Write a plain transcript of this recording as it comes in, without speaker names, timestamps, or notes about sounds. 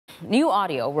New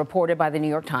audio reported by the New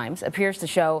York Times appears to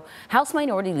show House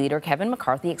Minority Leader Kevin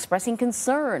McCarthy expressing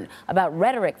concern about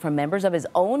rhetoric from members of his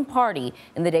own party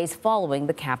in the days following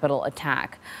the Capitol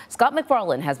attack. Scott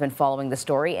MacFarlane has been following the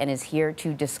story and is here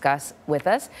to discuss with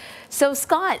us. So,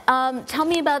 Scott, tell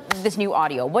me about this new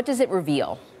audio. What does it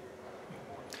reveal?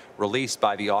 Released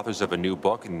by the authors of a new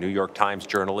book, New York Times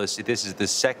journalist. This is the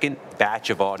second batch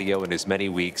of audio in as many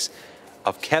weeks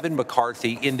of Kevin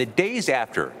McCarthy in the days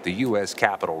after the U.S.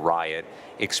 Capitol riot,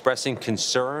 expressing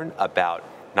concern about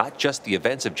not just the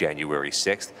events of January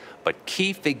 6th, but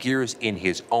key figures in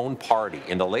his own party.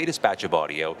 In the latest batch of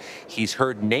audio, he's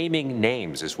heard naming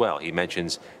names as well. He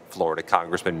mentions Florida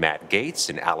Congressman Matt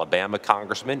Gaetz, and Alabama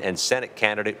Congressman and Senate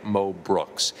candidate Mo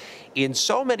Brooks. In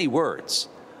so many words,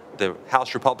 the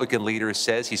House Republican leader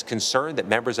says he's concerned that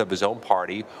members of his own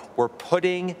party were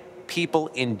putting people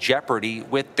in jeopardy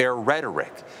with their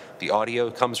rhetoric. The audio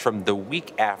comes from the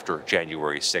week after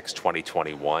January 6,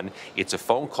 2021. It's a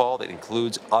phone call that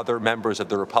includes other members of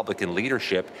the Republican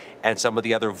leadership and some of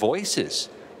the other voices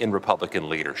in Republican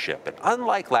leadership. And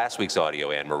unlike last week's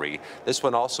audio, Anne-Marie, this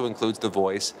one also includes the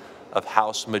voice of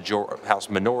House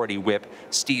Minority Whip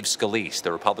Steve Scalise,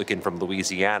 the Republican from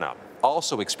Louisiana,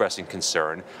 also expressing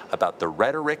concern about the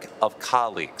rhetoric of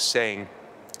colleagues, saying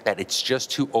that it's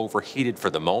just too overheated for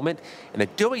the moment, and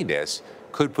that doing this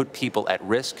could put people at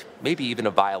risk, maybe even a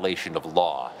violation of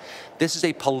law. This is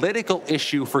a political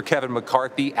issue for Kevin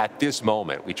McCarthy at this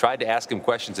moment. We tried to ask him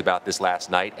questions about this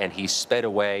last night, and he sped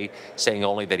away, saying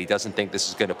only that he doesn't think this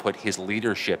is going to put his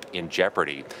leadership in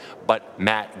jeopardy. But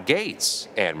Matt Gaetz,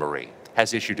 Anne-Marie,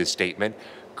 has issued a statement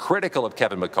critical of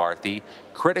Kevin McCarthy,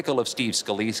 critical of Steve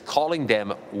Scalise, calling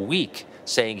them weak,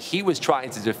 saying he was trying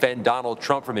to defend Donald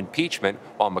Trump from impeachment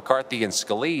while McCarthy and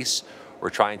Scalise were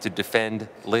trying to defend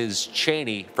Liz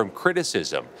Cheney from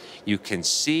criticism. You can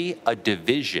see a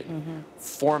division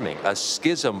forming, a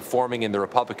schism forming in the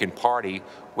Republican Party,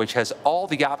 which has all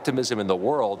the optimism in the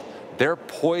world. They're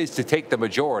poised to take the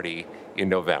majority in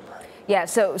November. Yeah,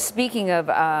 so speaking of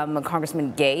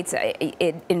Congressman Gaetz,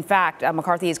 in fact,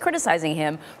 McCarthy is criticizing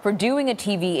him for doing a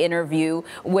TV interview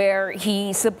where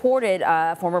he supported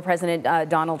former President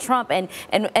Donald Trump.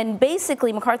 And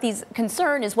basically, McCarthy's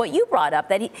concern is what you brought up,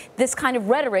 that this kind of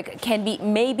rhetoric can be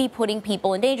maybe putting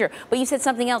people in danger. But you said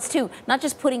something else, too. Not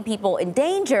just putting people in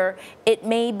danger, it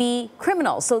may be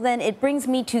criminal. So then it brings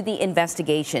me to the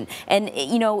investigation. And,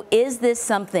 you know, is this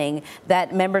something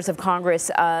that members of Congress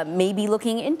may be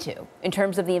looking into in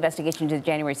terms of the investigation into the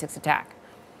January 6th attack?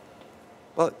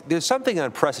 Well, there's something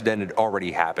unprecedented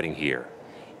already happening here.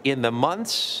 In the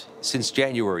months since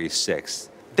January 6th,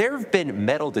 there have been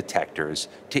metal detectors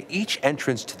to each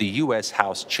entrance to the U.S.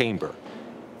 House chamber.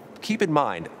 Keep in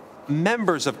mind,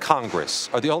 members of Congress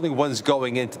are the only ones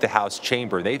going into the House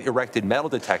chamber. They've erected metal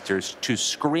detectors to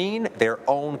screen their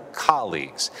own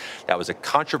colleagues. That was a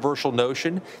controversial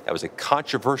notion. That was a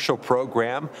controversial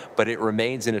program, but it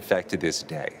remains in effect to this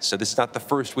day. So this is not the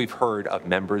first we've heard of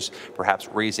members perhaps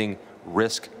raising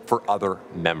risk for other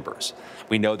members.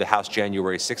 We know the House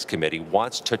January 6th committee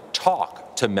wants to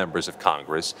talk to members of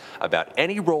Congress about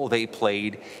any role they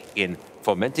played in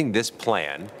fomenting this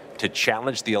plan to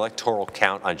challenge the electoral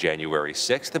count on January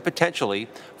 6th and potentially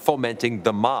fomenting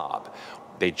the mob.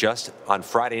 They just, on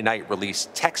Friday night,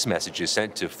 released text messages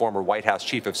sent to former White House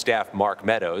Chief of Staff Mark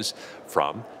Meadows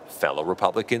from fellow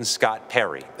Republican Scott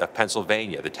Perry of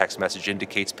Pennsylvania. The text message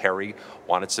indicates Perry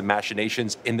wanted some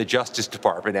machinations in the Justice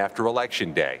Department after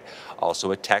Election Day.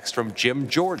 Also a text from Jim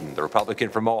Jordan, the Republican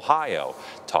from Ohio,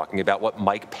 talking about what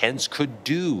Mike Pence could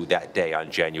do that day on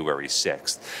January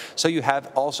 6th. So you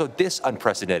have also this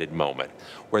unprecedented moment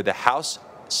where the House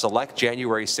Select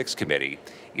January 6th Committee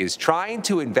is trying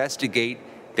to investigate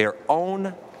their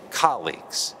own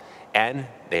colleagues. And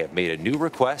they have made a new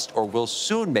request, or will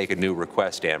soon make a new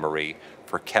request, Anne-Marie,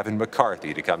 for Kevin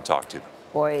McCarthy to come talk to them.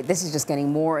 Boy, this is just getting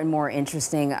more and more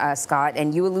interesting, Scott.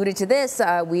 And you alluded to this.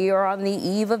 We are on the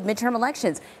eve of midterm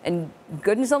elections. And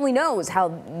goodness only knows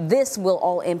how this will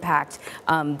all impact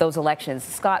those elections.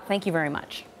 Scott, thank you very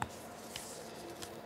much.